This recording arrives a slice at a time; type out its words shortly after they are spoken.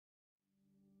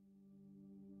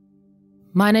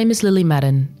My name is Lily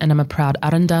Madden and I'm a proud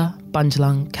Aranda,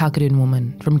 Bundjalung, Kalkadoon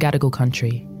woman from Gadigal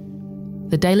country.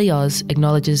 The Daily Oz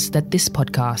acknowledges that this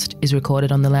podcast is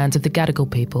recorded on the lands of the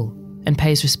Gadigal people and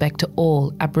pays respect to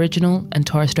all Aboriginal and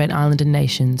Torres Strait Islander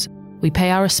nations. We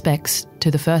pay our respects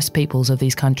to the First Peoples of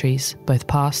these countries, both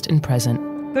past and present.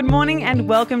 Good morning and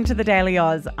welcome to the Daily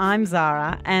Oz. I'm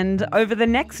Zara, and over the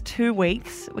next 2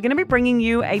 weeks, we're going to be bringing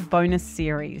you a bonus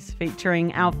series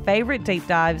featuring our favourite deep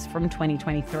dives from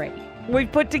 2023.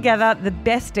 We've put together the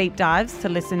best deep dives to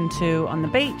listen to on the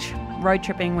beach, road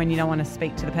tripping when you don't want to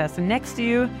speak to the person next to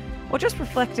you, or just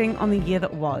reflecting on the year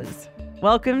that was.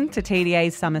 Welcome to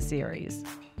TDA's summer series.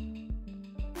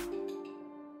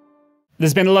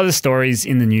 There's been a lot of stories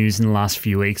in the news in the last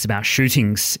few weeks about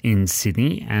shootings in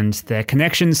Sydney and their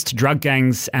connections to drug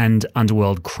gangs and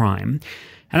underworld crime.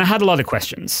 And I had a lot of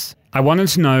questions. I wanted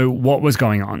to know what was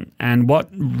going on and what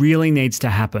really needs to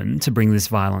happen to bring this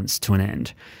violence to an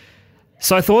end.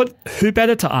 So I thought, who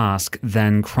better to ask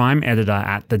than crime editor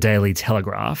at the Daily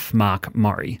Telegraph, Mark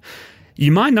Murray.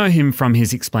 You might know him from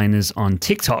his explainers on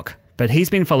TikTok, but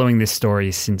he's been following this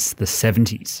story since the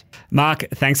 70s. Mark,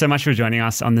 thanks so much for joining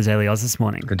us on the Daily Oz this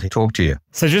morning. Good to talk to you.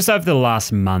 So just over the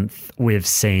last month, we've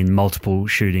seen multiple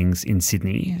shootings in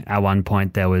Sydney. At one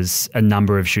point, there was a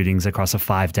number of shootings across a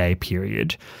 5-day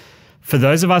period. For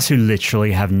those of us who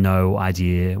literally have no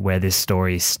idea where this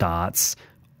story starts,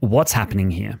 what's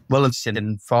happening here? Well, it's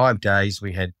in 5 days,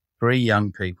 we had 3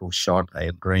 young people shot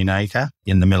at Greenacre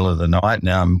in the middle of the night.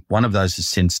 Now, one of those has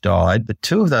since died, but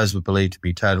 2 of those were believed to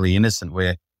be totally innocent,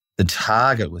 where the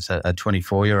target was a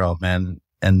 24-year-old man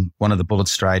and one of the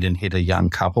bullets strayed and hit a young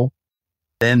couple.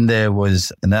 Then there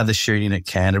was another shooting at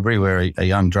Canterbury where a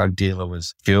young drug dealer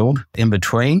was killed. In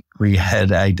between, we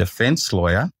had a defence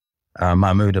lawyer,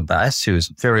 Mahmoud Abbas, who was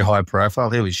very high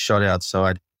profile. He was shot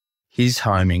outside his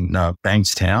home in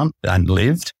Bankstown and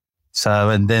lived. So,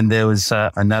 and then there was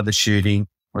another shooting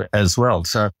as well.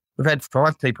 So we've had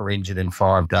 5 people injured in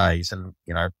 5 days. And,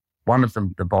 one of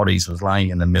them, the bodies was laying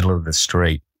in the middle of the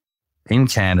street in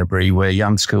Canterbury where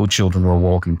young school children were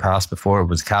walking past before it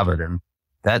was covered. And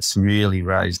that's really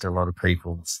raised a lot of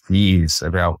people's fears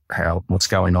about what's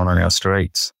going on our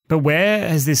streets. But where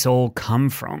has this all come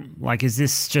from? Like, is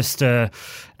this just a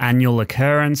annual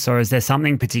occurrence or is there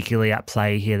something particularly at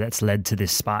play here that's led to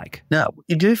this spike? No,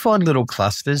 you do find little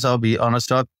clusters. I'll be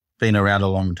honest, I've been around a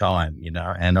long time,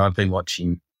 and I've been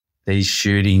watching these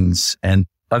shootings and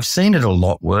I've seen it a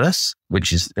lot worse,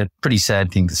 which is a pretty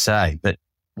sad thing to say. But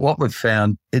what we've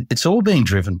found, it's all being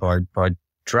driven by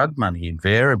drug money.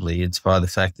 Invariably, it's by the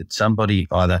fact that somebody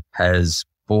either has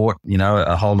bought,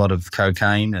 a whole lot of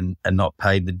cocaine and not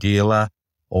paid the dealer,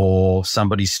 or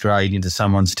somebody strayed into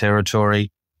someone's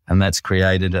territory and that's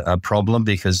created a problem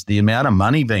because the amount of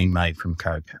money being made from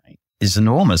cocaine is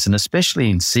enormous. And especially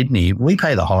in Sydney, we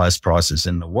pay the highest prices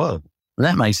in the world. And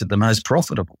that makes it the most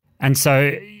profitable. And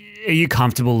so are you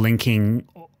comfortable linking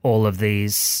all of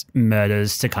these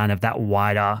murders to kind of that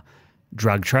wider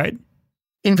drug trade?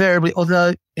 Invariably,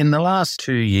 although in the last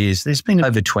 2 years, there's been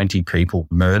over 20 people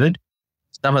murdered.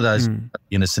 Some of those are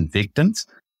innocent victims.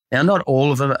 Now, not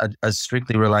all of them are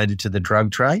strictly related to the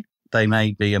drug trade. They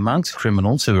may be amongst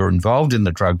criminals who are involved in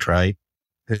the drug trade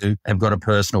who have got a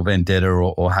personal vendetta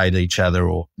or hate each other,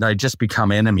 or they just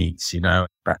become enemies,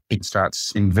 But it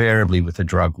starts invariably with a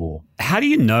drug war. How do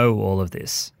you know all of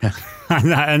this?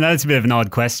 I know it's a bit of an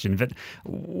odd question, but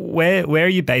where are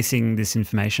you basing this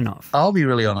information off? I'll be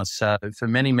really honest. So for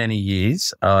many, many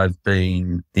years, I've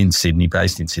been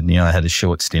based in Sydney. I had a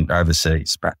short stint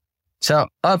overseas. So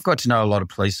I've got to know a lot of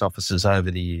police officers over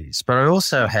the years, but I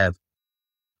also have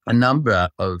a number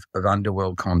of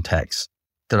underworld contacts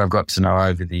that I've got to know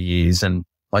over the years. And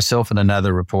myself and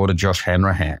another reporter, Josh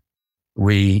Hanrahan,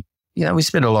 we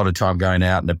spend a lot of time going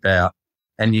out and about,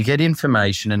 and you get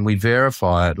information and we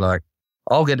verify it. Like,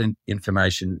 I'll get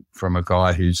information from a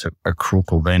guy who's a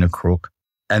crook or been a crook,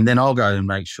 and then I'll go and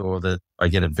make sure that I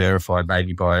get it verified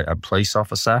maybe by a police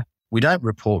officer. We don't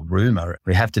report rumour.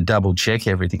 We have to double check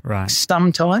everything. Right.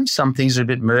 Sometimes some things are a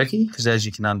bit murky because, as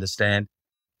you can understand,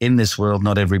 in this world,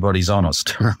 not everybody's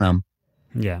honest.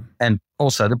 Yeah. And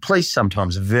also the police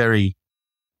sometimes are very,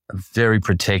 very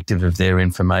protective of their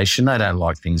information. They don't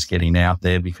like things getting out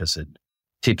there because it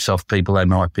tips off people they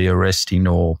might be arresting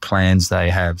or plans they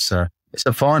have. So it's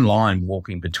a fine line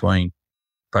walking between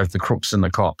both the crooks and the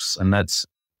cops. And that's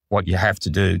what you have to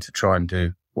do to try and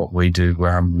do what we do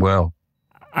well.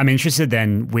 I'm interested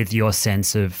then with your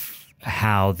sense of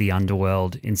how the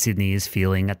underworld in Sydney is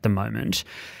feeling at the moment.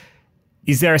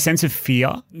 Is there a sense of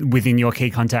fear within your key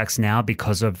contacts now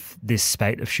because of this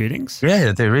spate of shootings?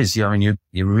 Yeah, there is. I mean,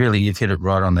 you've hit it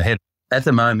right on the head. At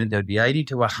the moment, there'd be 80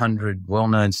 to 100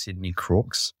 well-known Sydney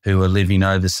crooks who are living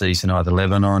overseas in either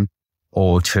Lebanon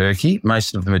or Turkey.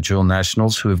 Most of them are dual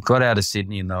nationals who have got out of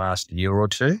Sydney in the last year or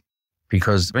two,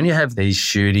 because when you have these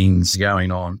shootings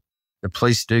going on, the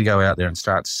police do go out there and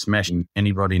start smashing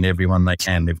anybody and everyone they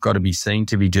can. They've got to be seen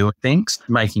to be doing things,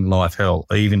 making life hell,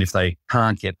 even if they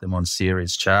can't get them on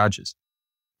serious charges.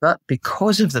 But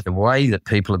because of the way that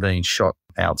people are being shot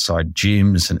outside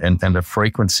gyms and the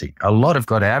frequency, a lot have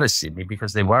got out of Sydney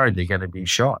because they're worried they're going to be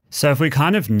shot. So if we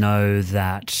kind of know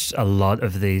that a lot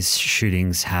of these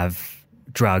shootings have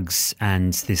drugs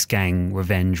and this gang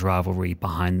revenge rivalry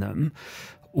behind them,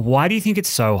 why do you think it's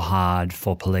so hard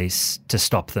for police to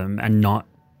stop them and not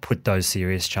put those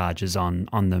serious charges on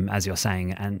them, as you're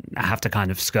saying, and have to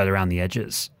kind of skirt around the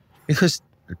edges? Because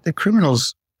the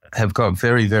criminals have got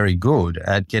very, very good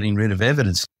at getting rid of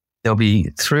evidence. There'll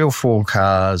be 3 or 4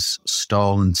 cars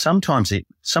stolen. Sometimes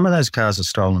some of those cars are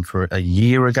stolen for a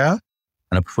year ago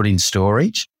and are put in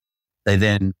storage. They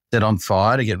then set on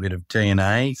fire to get rid of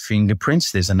DNA,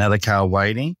 fingerprints. There's another car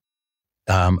waiting.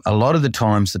 A lot of the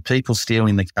times the people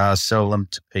stealing the cars sell them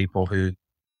to people who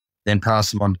then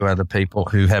pass them on to other people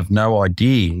who have no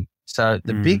idea. So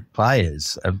the big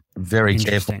players are very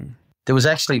careful. There was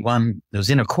actually one that was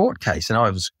in a court case, and I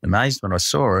was amazed when I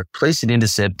saw it. Police had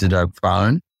intercepted a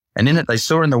phone, and in it they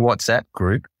saw in the WhatsApp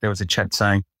group, there was a chat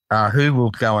saying, who will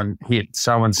go and hit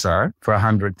so-and-so for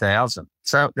 100,000?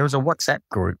 So there was a WhatsApp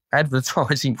group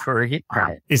advertising for a hit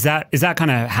rate. Is that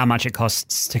kind of how much it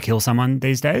costs to kill someone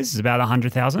these days? Is about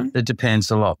 100,000? It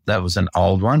depends a lot. That was an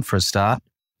old one for a start.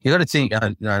 You got to think,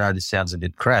 I know this sounds a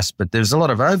bit crass, but there's a lot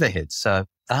of overheads. So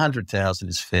 100,000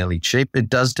 is fairly cheap. It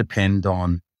does depend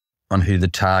on who the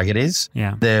target is.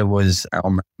 Yeah. There was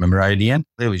Al Muradian,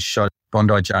 who was shot at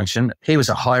Bondi Junction. He was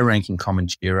a high-ranking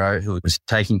Comanchero who was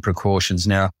taking precautions.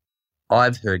 Now,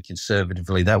 I've heard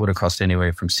conservatively that would have cost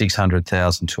anywhere from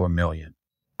 600,000 to $1 million.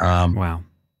 Wow.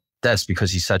 That's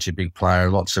because he's such a big player.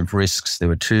 Lots of risks. There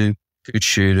were two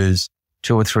shooters,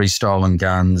 2 or 3 stolen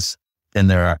guns. Then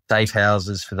there are safe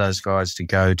houses for those guys to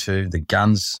go to. The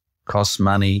guns cost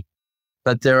money.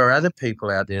 But there are other people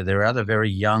out there. There are other very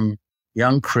young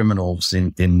criminals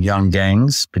in young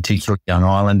gangs, particularly young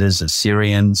islanders,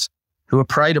 Assyrians, who are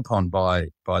preyed upon by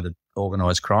the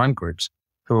organised crime groups,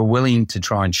 who are willing to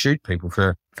try and shoot people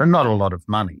for not a lot of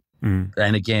money.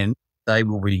 And again, they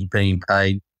will be being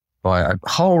paid by a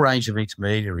whole range of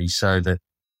intermediaries, so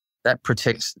that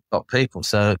protects the top people.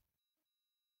 So,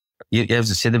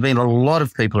 as I said, there have been a lot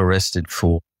of people arrested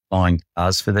for buying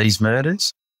cars for these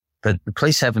murders, but the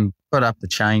police haven't got up the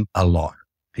chain a lot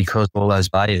because all those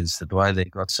players, the way they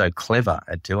got so clever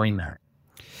at doing that.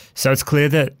 So it's clear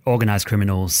that organised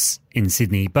criminals in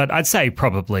Sydney, but I'd say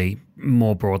probably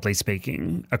more broadly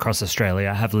speaking across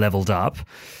Australia, have levelled up.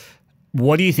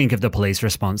 What do you think of the police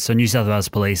response? So New South Wales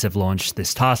Police have launched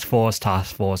this task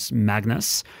force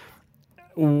Magnus.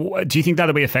 Do you think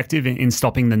that'll be effective in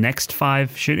stopping the next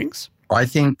 5 shootings? I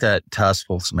think that Task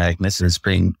Force Magnus has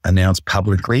been announced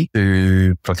publicly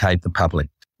to placate the public.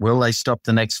 Will they stop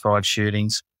the next 5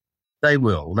 shootings? They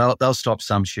will. They'll stop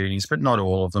some shootings, but not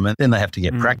all of them. And then they have to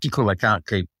get practical. They can't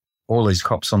keep all these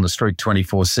cops on the street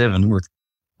 24/7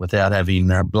 without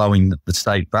having blowing the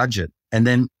state budget. And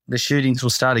then the shootings will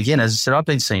start again. As I said, I've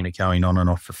been seeing it going on and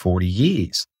off for 40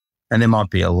 years. And there might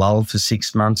be a lull for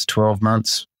 6 months, 12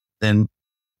 months. Then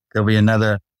there'll be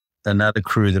another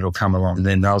crew that'll come along, and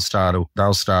then they'll start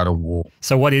a war.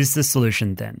 So what is the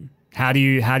solution then? How do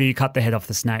you cut the head off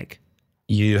the snake?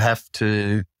 You have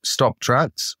to stop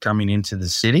drugs coming into the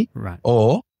city, right?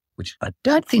 Or, which I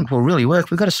don't think will really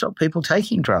work, we've got to stop people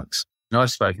taking drugs. And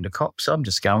I've spoken to cops. I'm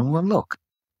just going, well, look,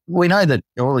 we know that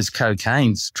all this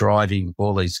cocaine's driving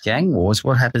all these gang wars.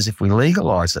 What happens if we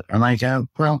legalise it? And they go,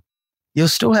 well, you'll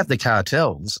still have the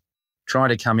cartels trying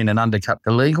to come in and undercut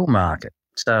the legal market.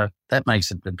 So that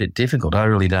makes it a bit difficult. I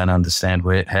really don't understand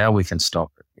how we can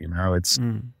stop it.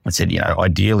 I said,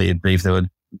 ideally it'd be if there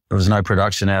was no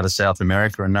production out of South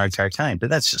America and no cocaine, but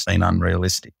that's just been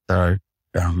unrealistic. So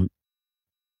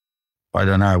I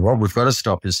don't know. What we've got to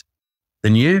stop is the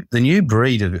new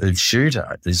breed of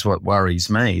shooter is what worries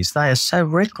me. Is they are so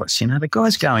reckless. The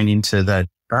guy's going into the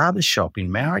barber shop in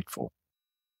Marrickville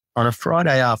on a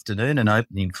Friday afternoon and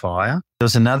opening fire. There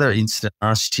was another incident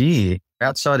last year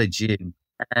outside a gym,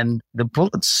 and the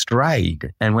bullet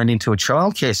strayed and went into a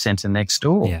childcare centre next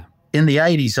door. Yeah. In the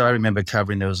 80s, I remember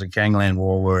covering there was a gangland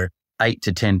war where 8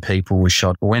 to 10 people were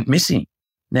shot or went missing.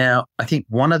 Now, I think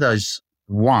one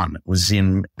was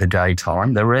in the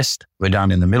daytime. The rest were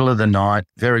done in the middle of the night,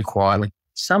 very quietly.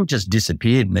 Some just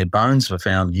disappeared and their bones were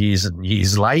found years and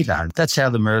years later. That's how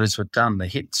the murders were done. The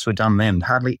hits were done then,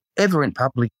 hardly ever in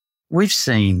public we've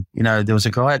seen, there was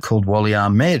a guy called Wally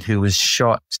Ahmed who was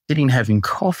shot sitting having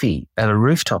coffee at a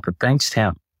rooftop at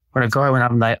Bankstown. When a guy went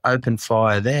up and they opened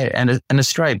fire there, and a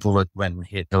stray bullet went and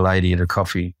hit the lady at a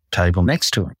coffee table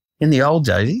next to him. In the old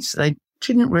days, they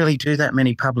didn't really do that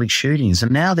many public shootings,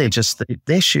 and now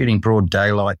they're shooting broad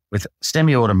daylight with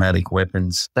semi-automatic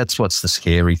weapons. That's what's the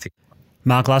scary thing.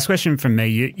 Mark, last question from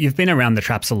me. You've been around the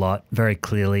traps a lot, very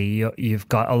clearly. You've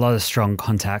got a lot of strong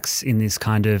contacts in this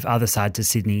kind of other side to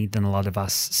Sydney than a lot of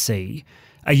us see.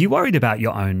 Are you worried about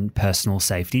your own personal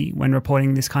safety when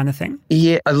reporting this kind of thing?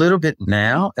 Yeah, a little bit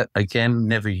now. Again,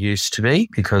 never used to be,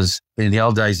 because in the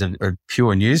old days of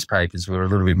pure newspapers, we were a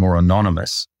little bit more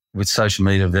anonymous. With social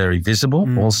media very visible.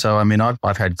 Also,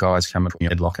 I've had guys come and put me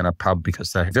in a headlock in a pub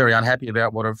because they're very unhappy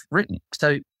about what I've written.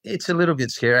 So it's a little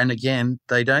bit scary. And again,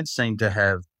 they don't seem to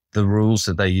have the rules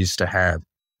that they used to have.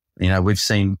 We've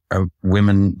seen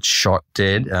women shot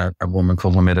dead, a woman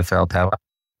called Lametta Falpala.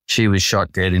 She was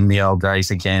shot dead in the old days.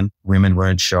 Again, women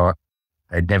weren't shot.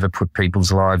 They'd never put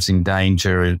people's lives in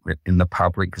danger in the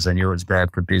public because they knew it was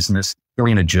bad for business.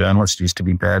 Being a journalist used to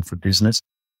be bad for business.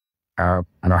 And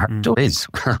I hope it is.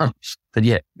 But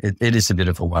yeah, it is a bit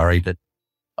of a worry. But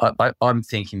I'm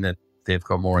thinking that they've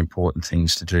got more important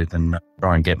things to do than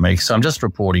try and get me. So I'm just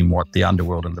reporting what the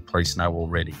underworld and the police know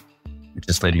already.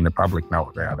 Just letting the public know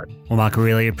about it. Well, Mark, I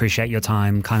really appreciate your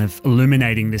time kind of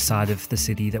illuminating this side of the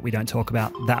city that we don't talk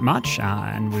about that much,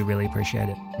 and we really appreciate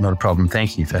it. Not a problem.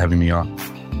 Thank you for having me on.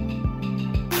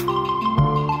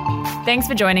 Thanks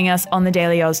for joining us on the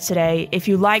Daily Oz today. If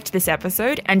you liked this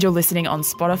episode and you're listening on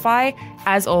Spotify,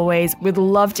 as always, we'd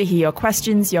love to hear your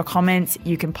questions, your comments.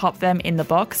 You can pop them in the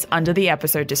box under the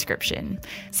episode description.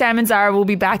 Sam and Zara will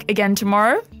be back again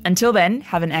tomorrow. Until then,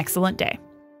 have an excellent day.